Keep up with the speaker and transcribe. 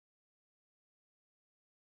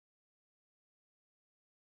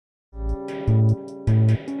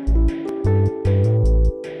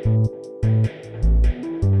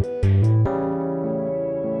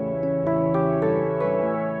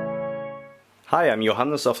Hi, I'm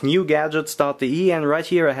Johannes of NewGadgets.de, and right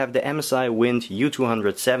here I have the MSI Wind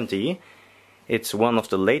U270. It's one of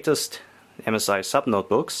the latest MSI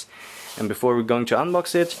sub-notebooks. And before we're going to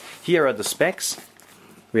unbox it, here are the specs.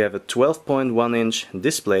 We have a 12.1 inch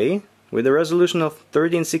display with a resolution of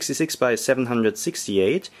 1366 by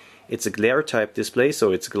 768. It's a glare type display,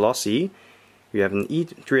 so it's glossy. We have an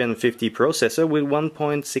E350 processor with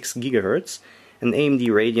 1.6 GHz, an AMD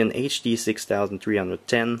Radeon HD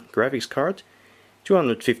 6310 graphics card,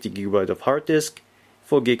 250 GB of hard disk,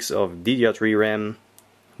 4 GB of DDR3 RAM,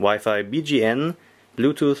 Wi-Fi BGN,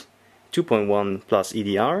 Bluetooth 2.1 plus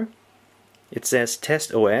EDR. It says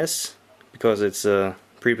Test OS because it's a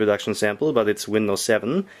pre-production sample, but it's Windows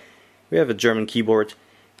 7. We have a German keyboard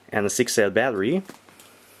and a 6-cell battery.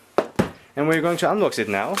 And we're going to unbox it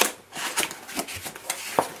now.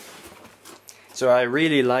 So I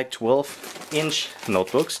really like 12-inch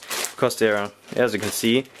notebooks because they're, as you can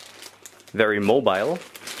see, very mobile,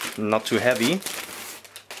 not too heavy.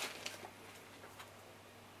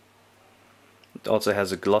 It also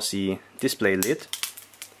has a glossy display lid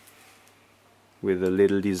with a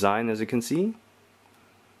little design, as you can see,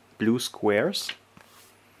 blue squares.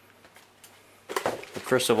 But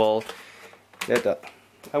first of all,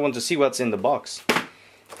 I want to see what's in the box.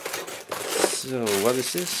 So what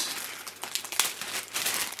is this?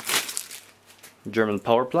 German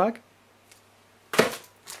power plug.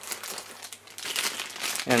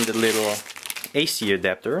 And the little AC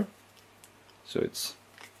adapter, so it's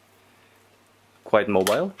quite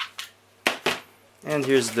mobile. And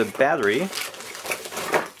here's the battery, a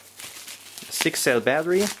 6-cell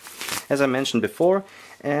battery, as I mentioned before,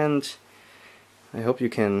 and I hope you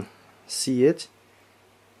can see it.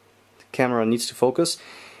 The camera needs to focus.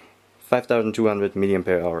 5200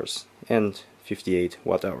 mAh and 58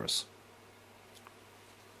 Wh.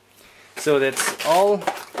 So that's all.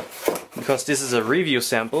 Because this is a review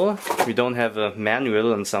sample, we don't have a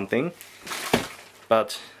manual and something,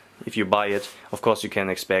 but if you buy it, of course you can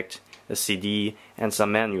expect a CD and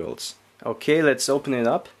some manuals. Okay, let's open it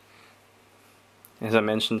up. As I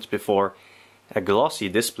mentioned before, a glossy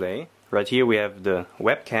display. Right here we have the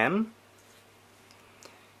webcam.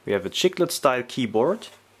 We have a chiclet style keyboard.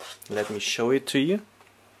 Let me show it to you.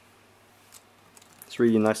 It's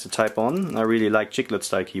really nice to type on. I really like chiclet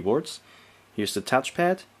style keyboards. Here's the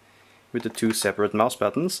touchpad with the 2 separate mouse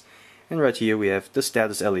buttons, and right here we have the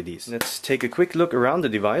status LEDs. Let's take a quick look around the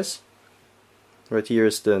device. Right here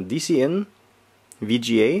is the DC in,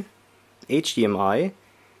 VGA, HDMI,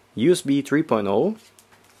 USB 3.0,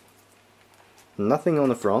 nothing on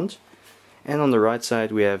the front, and on the right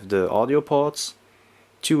side we have the audio ports,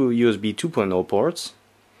 2 USB 2.0 ports,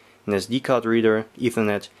 an SD card reader,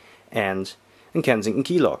 Ethernet, and a Kensington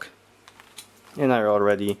key lock. And I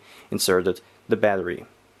already inserted the battery.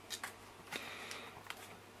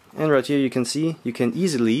 And right here you can see you can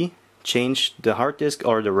easily change the hard disk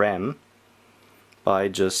or the RAM by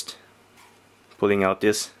just pulling out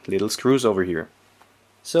this little screws over here.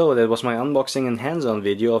 So that was my unboxing and hands-on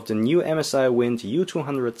video of the new MSI Wind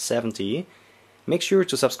U270. Make sure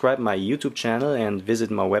to subscribe my YouTube channel and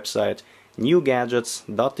visit my website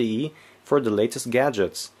NewGadgets.de for the latest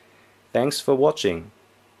gadgets. Thanks for watching.